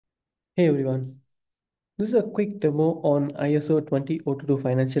Hey everyone, this is a quick demo on ISO 20022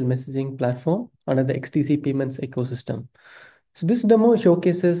 financial messaging platform under the XDC Payments ecosystem. So this demo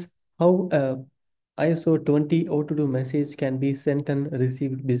showcases how ISO 20022 message can be sent and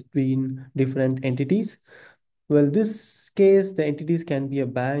received between different entities. Well, this case, the entities can be a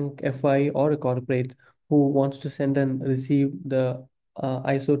bank, FI, or a corporate who wants to send and receive the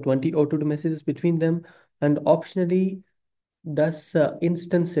ISO 20022 messages between them, and optionally does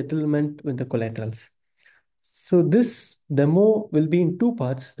instant settlement with the collaterals. So this demo will be in two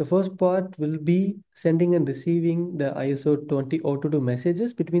parts. The first part will be sending and receiving the ISO 20022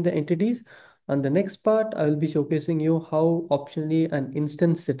 messages between the entities. And the next part, I will be showcasing you how optionally an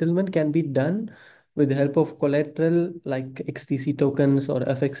instant settlement can be done with the help of collateral like XDC tokens or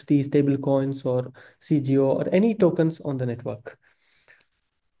FXT stablecoins or CGO or any tokens on the network.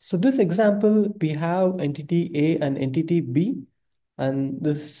 So this example, we have entity A and entity B, and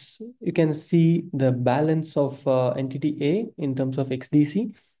this you can see the balance of entity A in terms of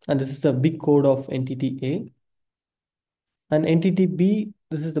XDC, and this is the big code of entity A. And entity B,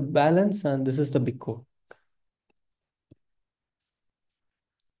 this is the balance, and this is the big code.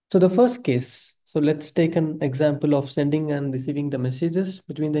 So the first case, so let's take an example of sending and receiving the messages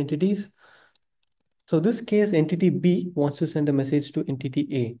between the entities. So this case, entity B wants to send a message to entity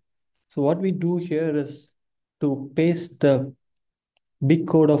A. So what we do here is to paste the big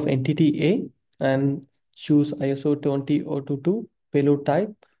code of entity A and choose ISO 20022 payload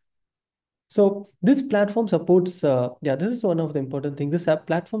type. So this platform supports, this is one of the important things. This app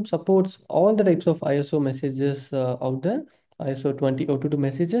platform supports all the types of ISO messages out there, ISO 20022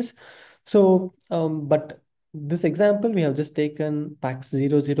 messages. So, but this example, we have just taken pack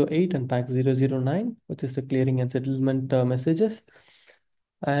 008 and pack 009, which is the clearing and settlement messages.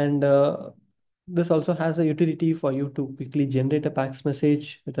 And this also has a utility for you to quickly generate a PAX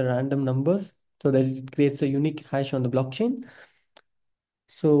message with a random numbers so that it creates a unique hash on the blockchain.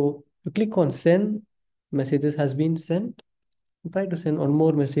 So you click on send, messages has been sent. Try to send one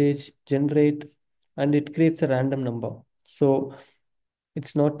more message, generate, and it creates a random number. So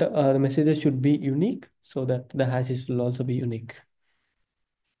it's not, the messages should be unique so that the hashes will also be unique.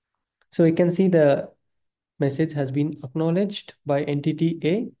 So we can see the message has been acknowledged by entity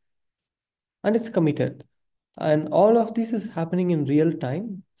A and it's committed. And all of this is happening in real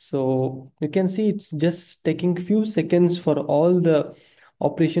time. So you can see it's just taking few seconds for all the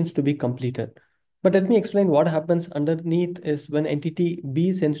operations to be completed. But let me explain what happens underneath is when entity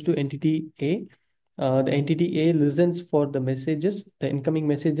B sends to entity A, the entity A listens for the messages, the incoming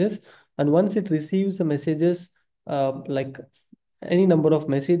messages, and once it receives the messages, like any number of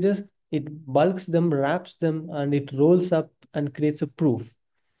messages, it bulks them, wraps them, and it rolls up and creates a proof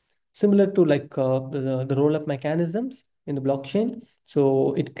similar to like the roll-up mechanisms in the blockchain.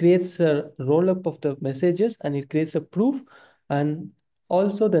 So it creates a roll-up of the messages and it creates a proof. And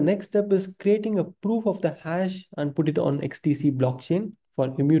also the next step is creating a proof of the hash and put it on XDC blockchain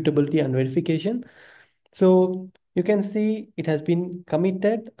for immutability and verification. So you can see it has been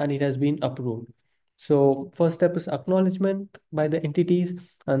committed and it has been approved. So first step is acknowledgement by the entities,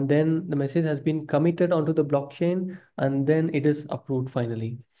 and then the message has been committed onto the blockchain, and then it is approved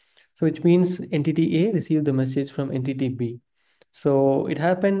finally. So which means entity A received the message from entity B. So it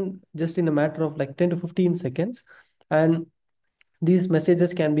happened just in a matter of like 10 to 15 seconds. And these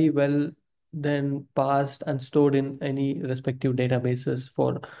messages can be well then passed and stored in any respective databases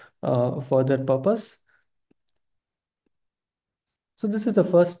for further purpose. So this is the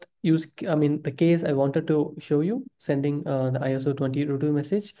first the case I wanted to show you, sending the ISO 2022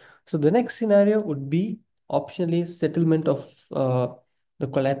 message. So the next scenario would be optionally settlement of the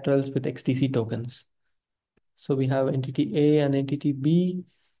collaterals with XDC tokens. So we have entity A and entity B.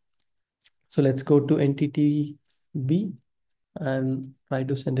 So let's go to entity B and try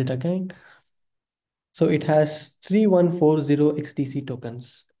to send it again. So it has 3140 XDC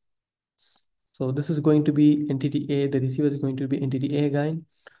tokens. So this is going to be entity A. The receiver is going to be entity A again,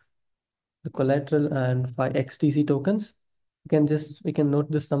 the collateral and 5 XDC tokens. We can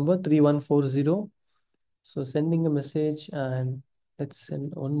note this number 3140. So sending a message and let's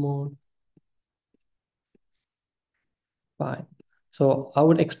send one more. Fine. So I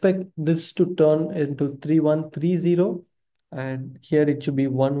would expect this to turn into 3130 and here it should be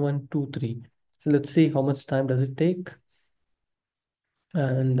 1123. So let's see how much time does it take.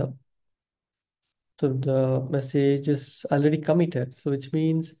 And so the message is already committed. So which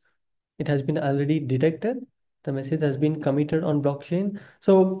means it has been already detected. The message has been committed on blockchain.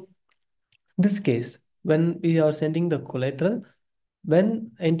 So this case, when we are sending the collateral,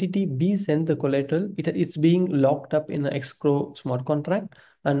 when entity B sends the collateral, it's being locked up in an escrow smart contract.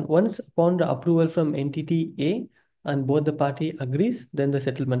 And once upon the approval from entity A and both the party agrees, then the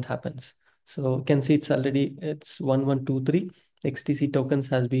settlement happens. So you can see it's 1123. XTC tokens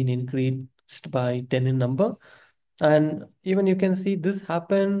has been increased by 10 in number. And even you can see this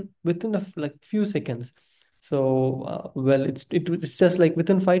happen within like few seconds. So well, it's just like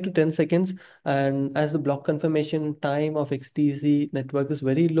within 5 to 10 seconds. And as the block confirmation time of XDC network is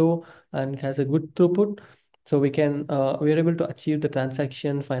very low and it has a good throughput, so we are able to achieve the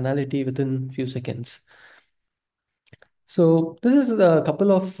transaction finality within few seconds. So this is a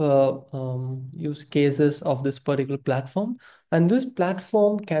couple of use cases of this particular platform, and this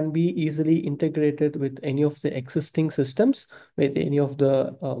platform can be easily integrated with any of the existing systems, with any of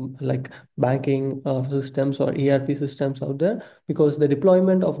the like banking systems or ERP systems out there, because the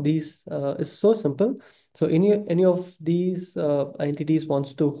deployment of these is so simple. So any of these entities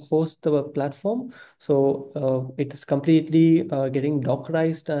wants to host the platform, so it is completely getting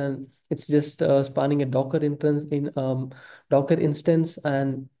Dockerized, and it's just spanning a Docker instance,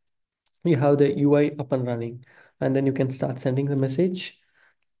 and you have the UI up and running, and then you can start sending the message.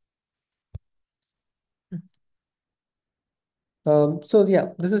 So yeah,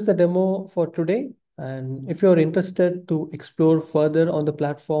 this is the demo for today. And if you're interested to explore further on the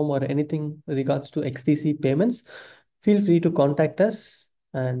platform or anything regards to XDC payments, feel free to contact us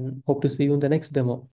and hope to see you in the next demo.